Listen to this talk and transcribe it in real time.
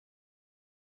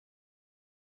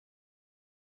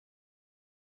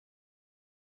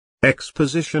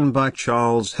Exposition by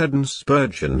Charles Haddon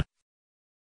Spurgeon.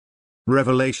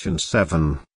 Revelation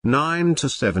 7,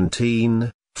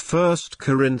 9-17, 1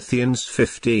 Corinthians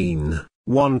 15,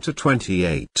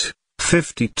 1-28,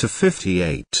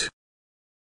 50-58.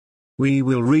 We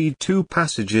will read two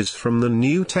passages from the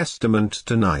New Testament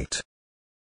tonight.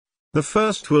 The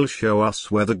first will show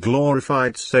us where the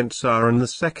glorified saints are, and the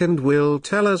second will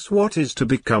tell us what is to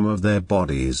become of their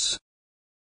bodies.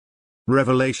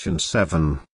 Revelation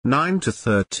 7,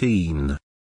 9-13.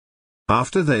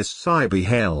 After this I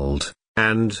beheld,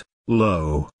 and,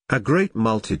 lo, a great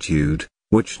multitude,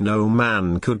 which no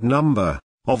man could number,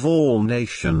 of all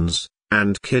nations,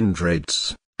 and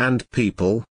kindreds, and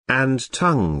people, and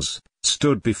tongues,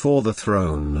 stood before the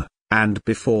throne, and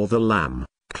before the Lamb,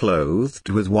 clothed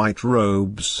with white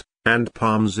robes, and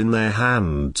palms in their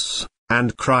hands,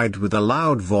 and cried with a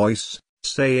loud voice,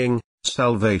 saying,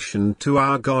 Salvation to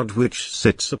our God which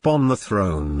sits upon the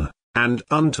throne, and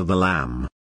unto the Lamb.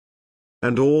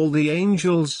 And all the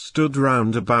angels stood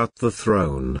round about the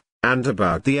throne, and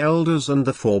about the elders and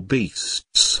the four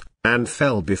beasts, and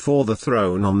fell before the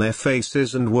throne on their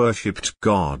faces and worshipped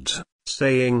God,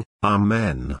 saying,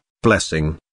 Amen,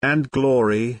 blessing, and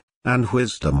glory, and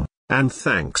wisdom, and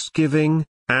thanksgiving,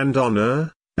 and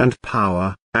honor, and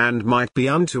power, and might be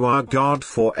unto our God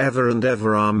for ever and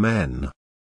ever. Amen.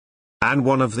 And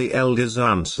one of the elders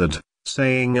answered,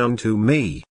 saying unto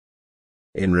me,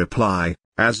 in reply,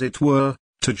 as it were,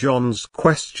 to John's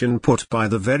question put by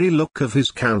the very look of his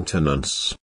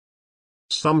countenance.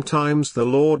 Sometimes the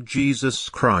Lord Jesus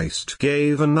Christ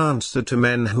gave an answer to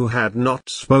men who had not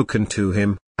spoken to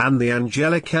him, and the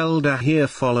angelic elder here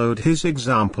followed his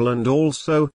example and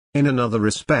also, in another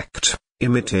respect,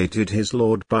 imitated his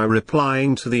Lord by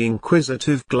replying to the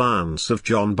inquisitive glance of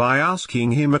John by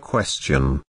asking him a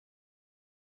question.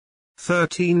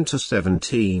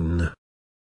 13-17.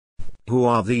 Who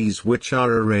are these which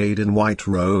are arrayed in white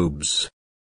robes?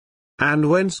 And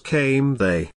whence came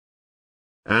they?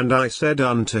 And I said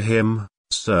unto him,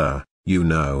 Sir, you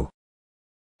know.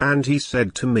 And he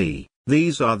said to me,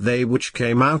 These are they which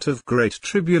came out of great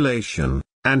tribulation,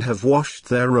 and have washed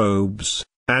their robes,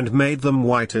 and made them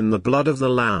white in the blood of the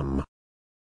Lamb.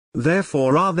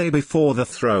 Therefore are they before the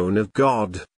throne of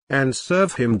God, and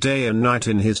serve him day and night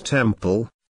in his temple.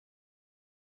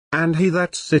 And he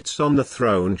that sits on the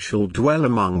throne shall dwell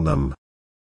among them.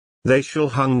 They shall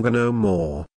hunger no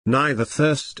more, neither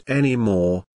thirst any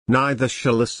more, neither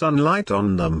shall the sun light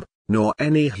on them, nor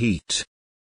any heat.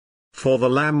 For the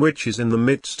Lamb which is in the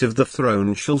midst of the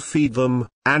throne shall feed them,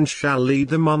 and shall lead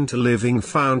them unto living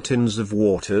fountains of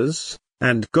waters,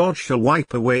 and God shall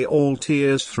wipe away all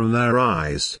tears from their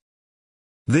eyes.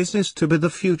 This is to be the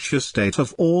future state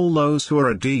of all those who are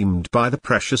redeemed by the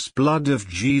precious blood of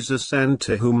Jesus, and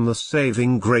to whom the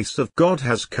saving grace of God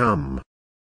has come.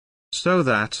 So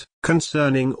that,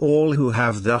 concerning all who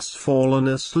have thus fallen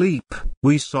asleep,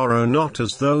 we sorrow not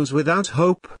as those without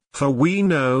hope, for we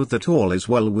know that all is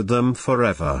well with them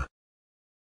forever.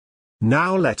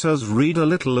 Now let us read a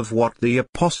little of what the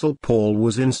Apostle Paul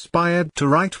was inspired to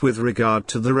write with regard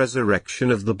to the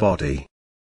resurrection of the body.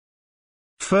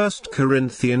 1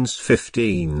 Corinthians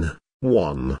 15,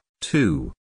 1,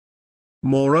 2.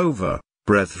 Moreover,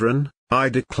 brethren, I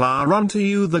declare unto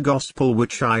you the gospel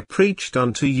which I preached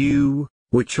unto you,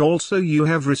 which also you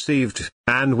have received,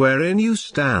 and wherein you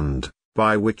stand,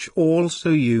 by which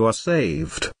also you are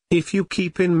saved, if you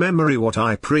keep in memory what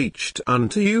I preached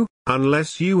unto you,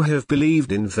 unless you have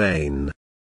believed in vain.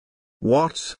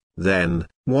 What, then,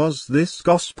 was this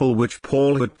gospel which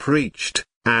Paul had preached,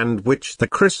 and which the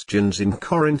Christians in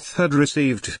Corinth had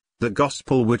received, the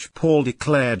gospel which Paul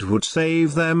declared would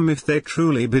save them if they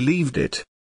truly believed it?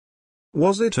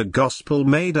 Was it a gospel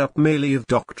made up merely of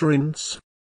doctrines?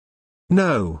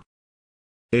 No.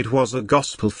 It was a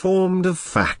gospel formed of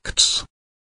facts.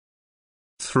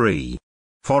 3.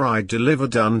 For I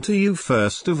delivered unto you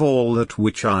first of all that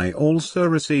which I also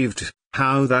received,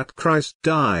 how that Christ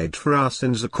died for our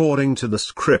sins according to the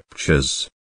Scriptures.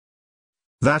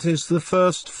 That is the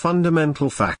first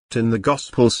fundamental fact in the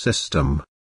gospel system.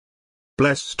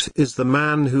 Blessed is the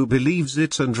man who believes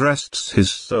it and rests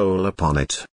his soul upon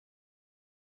it.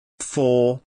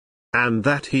 4. And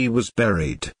that he was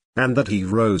buried, and that he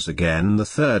rose again the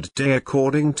third day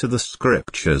according to the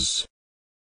Scriptures.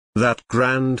 That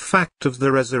grand fact of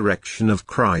the resurrection of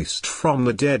Christ from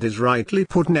the dead is rightly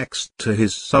put next to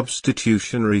his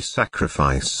substitutionary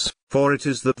sacrifice, for it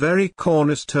is the very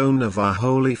cornerstone of our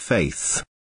holy faith.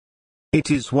 It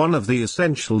is one of the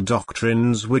essential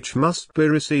doctrines which must be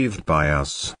received by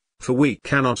us, for we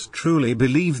cannot truly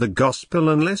believe the gospel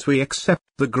unless we accept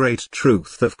the great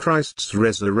truth of Christ's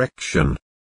resurrection.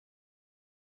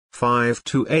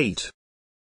 5-8.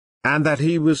 And that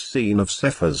he was seen of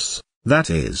Cephas, that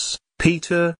is,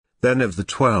 Peter, then of the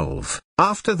 12.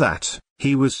 After that,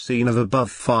 he was seen of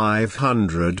above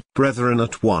 500 brethren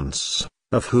at once,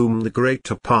 of whom the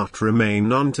greater part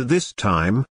remain unto this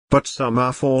time, but some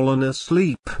are fallen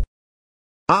asleep.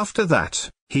 After that,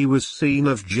 he was seen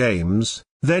of James,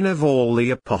 then of all the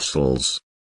apostles.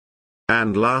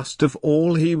 And last of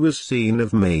all he was seen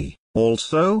of me,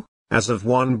 also, as of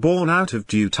one born out of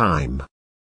due time.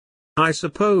 I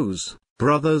suppose,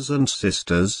 brothers and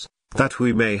sisters, that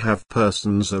we may have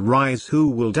persons arise who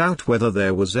will doubt whether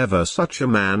there was ever such a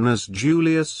man as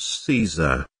Julius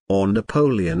Caesar, or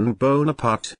Napoleon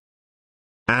Bonaparte.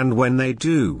 And when they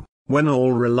do, when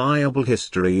all reliable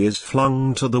history is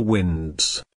flung to the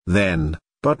winds, then,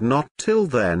 but not till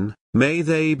then, may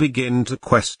they begin to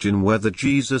question whether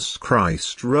Jesus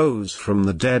Christ rose from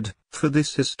the dead, for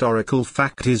this historical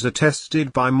fact is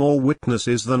attested by more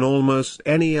witnesses than almost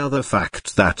any other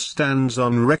fact that stands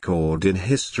on record in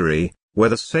history,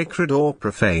 whether sacred or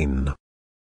profane.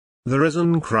 The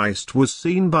risen Christ was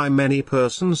seen by many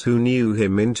persons who knew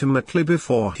him intimately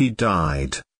before he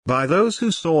died, by those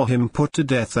who saw him put to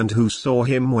death and who saw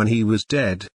him when he was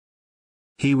dead.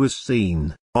 He was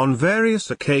seen, on various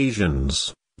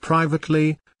occasions,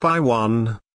 privately, by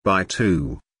 1, by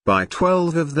 2, by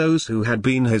 12 of those who had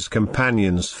been his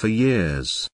companions for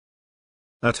years.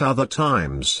 At other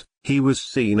times, he was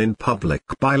seen in public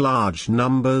by large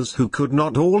numbers who could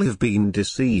not all have been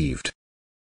deceived.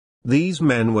 These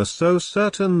men were so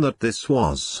certain that this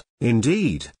was,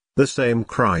 indeed, the same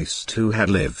Christ who had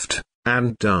lived,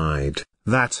 and died,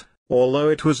 that, although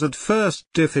it was at first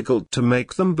difficult to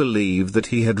make them believe that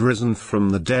he had risen from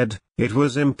the dead, it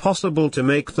was impossible to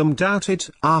make them doubt it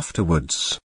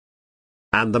afterwards.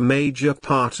 And the major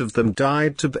part of them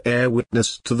died to bear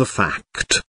witness to the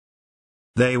fact.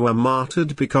 They were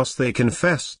martyred because they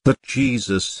confessed that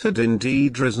Jesus had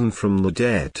indeed risen from the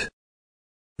dead.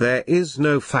 There is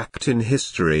no fact in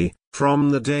history, from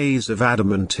the days of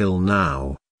Adam until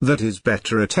now, that is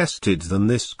better attested than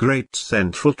this great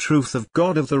central truth of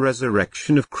God of the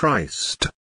resurrection of Christ.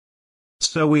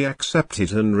 So we accept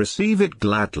it and receive it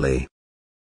gladly.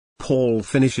 Paul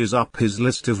finishes up his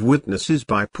list of witnesses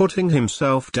by putting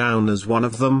himself down as one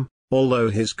of them,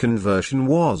 although his conversion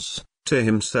was, to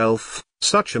himself,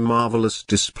 such a marvelous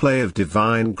display of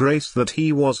divine grace that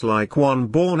he was like one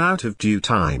born out of due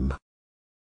time.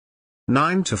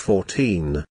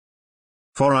 9-14.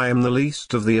 For I am the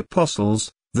least of the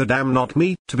apostles, that am not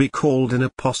meet to be called an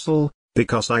apostle,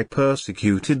 because I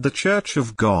persecuted the church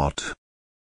of God.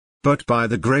 But by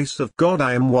the grace of God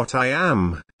I am what I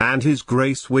am, and his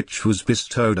grace which was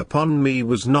bestowed upon me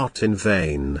was not in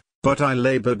vain, but I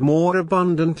labored more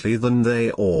abundantly than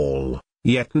they all,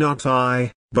 yet not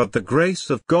I, but the grace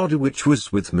of God which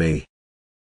was with me.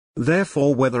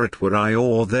 Therefore whether it were I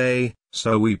or they,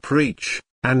 so we preach,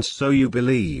 and so you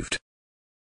believed.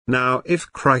 Now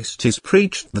if Christ is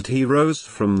preached that he rose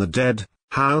from the dead,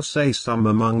 how say some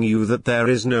among you that there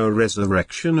is no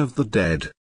resurrection of the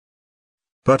dead?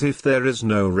 But if there is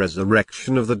no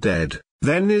resurrection of the dead,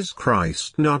 then is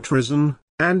Christ not risen,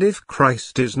 and if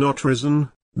Christ is not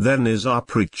risen, then is our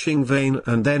preaching vain,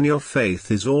 and then your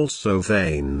faith is also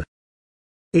vain.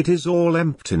 It is all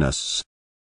emptiness.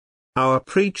 Our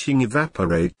preaching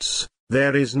evaporates,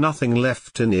 there is nothing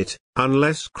left in it,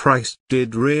 unless Christ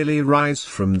did really rise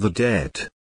from the dead.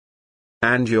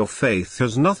 And your faith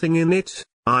has nothing in it,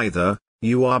 either.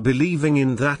 You are believing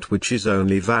in that which is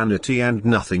only vanity and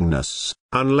nothingness,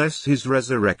 unless his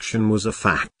resurrection was a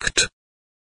fact.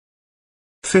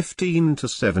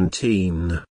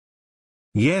 15-17.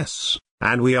 Yes,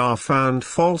 and we are found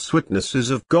false witnesses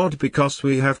of God because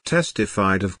we have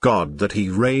testified of God that he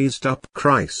raised up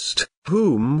Christ,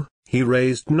 whom he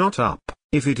raised not up,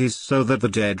 if it is so that the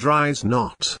dead rise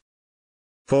not.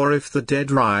 For if the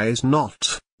dead rise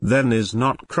not, then is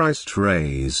not Christ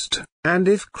raised, and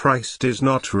if Christ is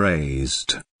not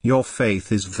raised, your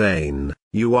faith is vain,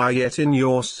 you are yet in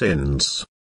your sins.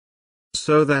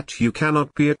 So that you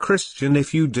cannot be a Christian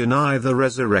if you deny the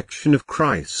resurrection of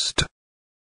Christ.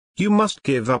 You must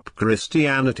give up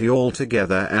Christianity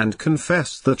altogether and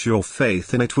confess that your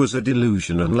faith in it was a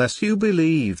delusion unless you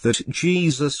believe that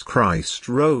Jesus Christ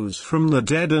rose from the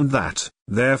dead and that,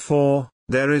 therefore,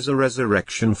 there is a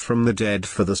resurrection from the dead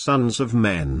for the sons of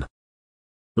men.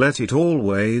 Let it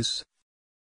always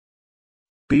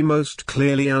be most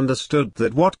clearly understood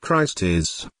that what Christ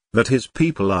is, that his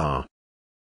people are.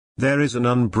 There is an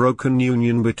unbroken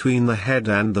union between the head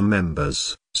and the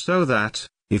members, so that,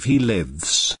 if he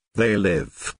lives, they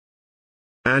live.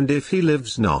 And if he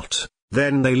lives not,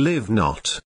 then they live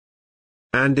not.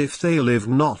 and if they live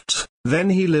not, then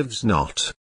he lives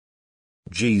not.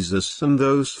 Jesus and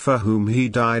those for whom he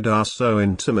died are so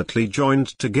intimately joined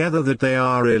together that they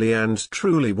are really and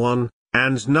truly one,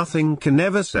 and nothing can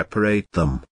ever separate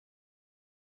them.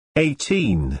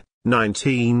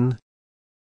 18:19.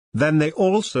 Then they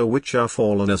also which are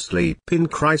fallen asleep in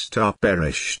Christ are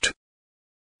perished.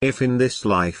 If in this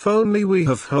life only we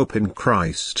have hope in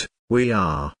Christ, we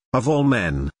are, of all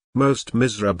men, most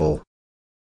miserable.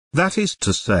 That is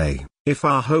to say, if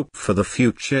our hope for the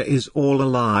future is all a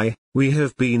lie, we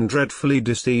have been dreadfully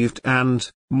deceived and,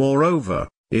 moreover,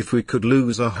 if we could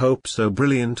lose a hope so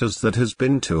brilliant as that has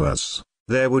been to us,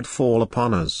 there would fall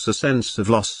upon us a sense of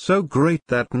loss so great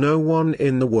that no one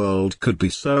in the world could be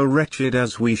so wretched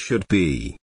as we should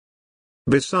be.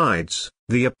 Besides,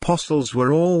 the apostles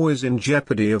were always in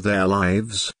jeopardy of their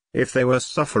lives, if they were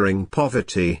suffering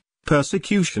poverty,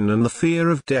 persecution and the fear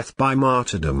of death by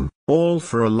martyrdom, all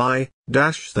for a lie.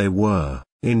 They were,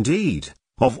 indeed,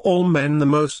 of all men the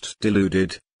most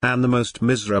deluded, and the most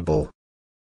miserable.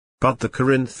 But the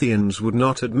Corinthians would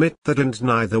not admit that, and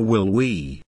neither will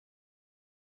we.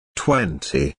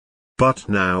 20. But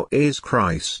now is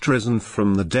Christ risen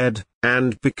from the dead,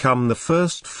 and become the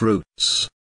first fruits.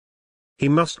 He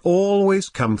must always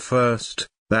come first,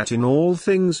 that in all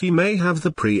things he may have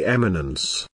the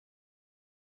preeminence.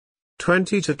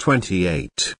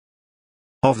 20-28.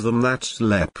 Of them that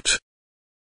slept.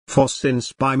 For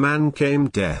since by man came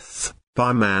death,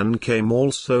 by man came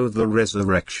also the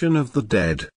resurrection of the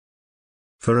dead.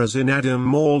 For as in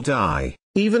Adam all die,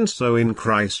 even so in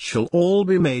Christ shall all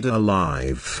be made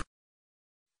alive.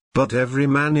 But every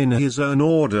man in his own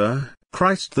order,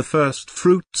 Christ the first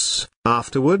fruits,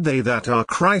 afterward they that are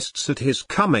Christ's at his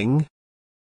coming.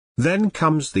 Then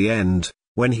comes the end,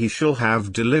 when he shall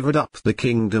have delivered up the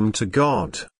kingdom to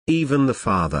God, even the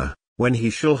Father, when he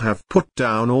shall have put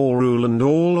down all rule and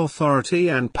all authority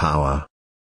and power.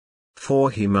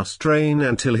 For he must reign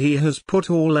until he has put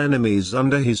all enemies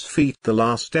under his feet. The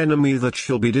last enemy that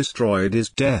shall be destroyed is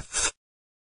death.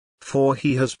 For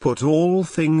he has put all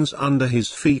things under his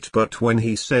feet. But when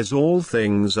he says all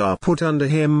things are put under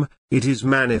him, it is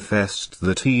manifest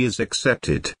that he is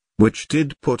accepted, which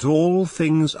did put all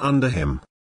things under him.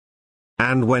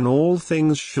 And when all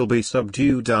things shall be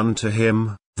subdued unto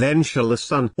him, then shall the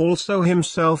Son also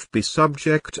himself be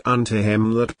subject unto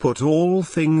him that put all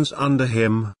things under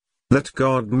him, that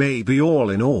God may be all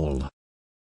in all.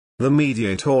 The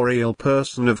mediatorial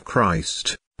person of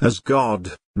Christ, as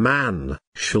God, man,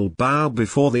 shall bow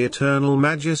before the eternal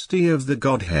majesty of the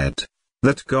Godhead,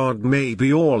 that God may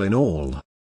be all in all.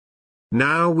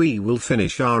 Now we will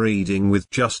finish our reading with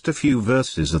just a few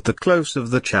verses at the close of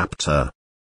the chapter.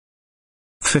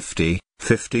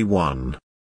 50-51.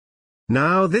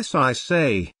 Now this I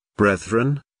say,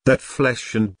 brethren, that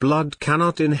flesh and blood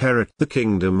cannot inherit the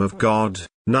kingdom of God,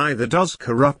 neither does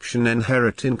corruption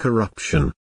inherit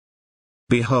incorruption.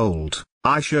 Behold,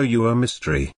 I show you a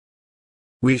mystery.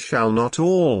 We shall not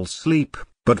all sleep,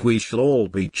 but we shall all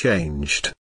be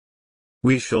changed.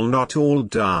 We shall not all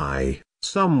die,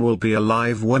 some will be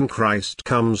alive when Christ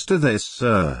comes to this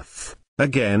earth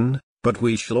again, but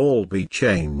we shall all be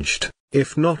changed,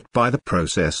 if not by the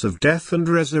process of death and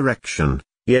resurrection,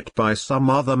 yet by some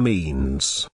other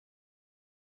means.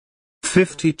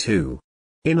 52.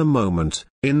 In a moment,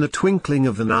 in the twinkling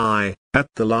of an eye, at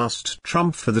the last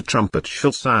trump, for the trumpet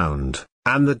shall sound,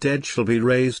 and the dead shall be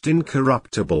raised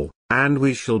incorruptible, and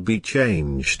we shall be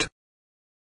changed.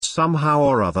 Somehow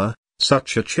or other,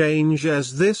 such a change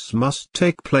as this must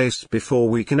take place before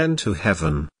we can enter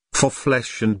heaven, for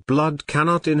flesh and blood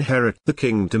cannot inherit the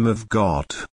kingdom of God.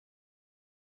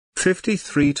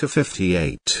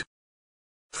 53-58.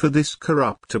 For this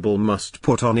corruptible must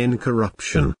put on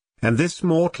incorruption, and this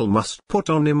mortal must put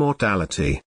on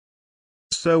immortality.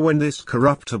 So when this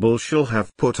corruptible shall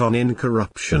have put on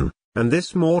incorruption, and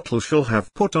this mortal shall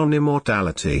have put on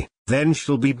immortality, then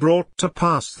shall be brought to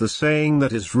pass the saying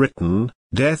that is written,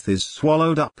 Death is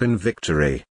swallowed up in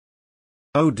victory.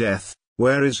 O death,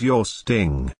 where is your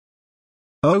sting?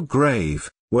 O grave,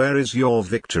 where is your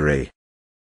victory?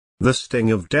 The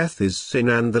sting of death is sin,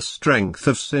 and the strength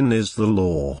of sin is the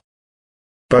law.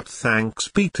 But thanks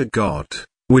be to God,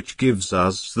 which gives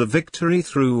us the victory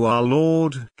through our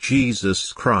Lord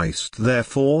Jesus Christ.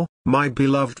 Therefore, my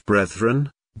beloved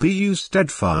brethren, be you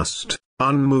steadfast,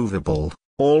 unmovable,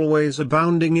 always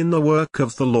abounding in the work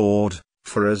of the Lord,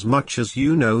 for as much as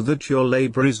you know that your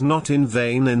labor is not in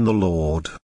vain in the Lord.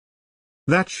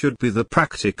 That should be the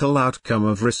practical outcome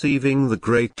of receiving the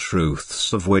great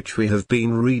truths of which we have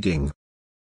been reading.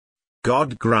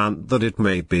 God grant that it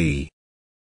may be.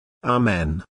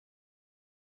 Amen.